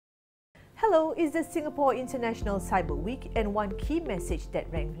Hello is the Singapore International Cyber Week, and one key message that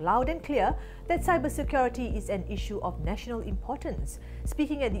rang loud and clear that cybersecurity is an issue of national importance.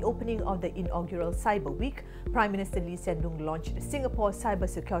 Speaking at the opening of the inaugural Cyber Week, Prime Minister Lee Hsien Loong launched the Singapore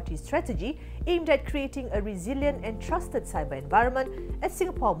Cybersecurity Strategy aimed at creating a resilient and trusted cyber environment as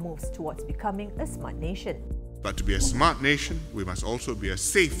Singapore moves towards becoming a smart nation. But to be a smart nation, we must also be a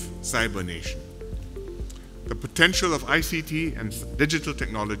safe cyber nation. The potential of ICT and digital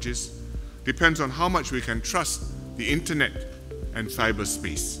technologies depends on how much we can trust the internet and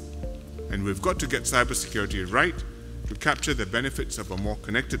cyberspace. And we've got to get cybersecurity right to capture the benefits of a more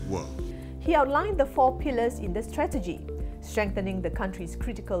connected world. He outlined the 4 pillars in the strategy: strengthening the country's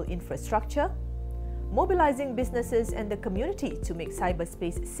critical infrastructure, mobilizing businesses and the community to make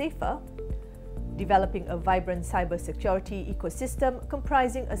cyberspace safer, developing a vibrant cybersecurity ecosystem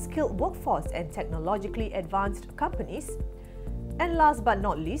comprising a skilled workforce and technologically advanced companies, and last but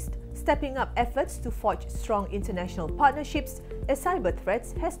not least, stepping up efforts to forge strong international partnerships as cyber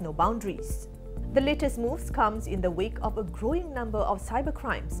threats has no boundaries. The latest moves comes in the wake of a growing number of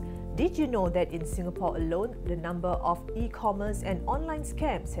cybercrimes. Did you know that in Singapore alone, the number of e-commerce and online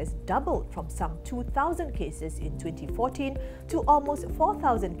scams has doubled from some 2,000 cases in 2014 to almost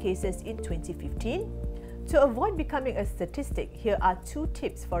 4,000 cases in 2015? To avoid becoming a statistic, here are 2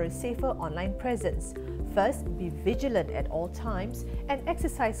 tips for a safer online presence. First, be vigilant at all times and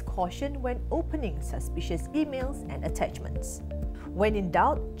exercise caution when opening suspicious emails and attachments. When in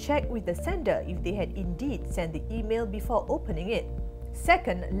doubt, check with the sender if they had indeed sent the email before opening it.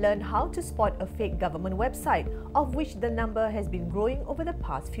 Second, learn how to spot a fake government website, of which the number has been growing over the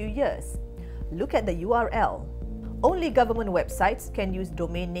past few years. Look at the URL. Only government websites can use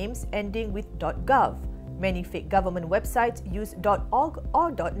domain names ending with .gov. Many fake government websites use .org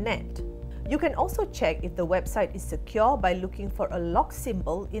or .net. You can also check if the website is secure by looking for a lock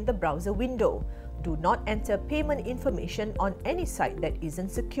symbol in the browser window. Do not enter payment information on any site that isn't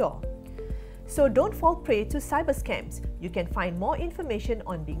secure. So don't fall prey to cyber scams. You can find more information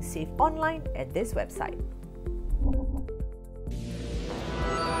on being safe online at this website.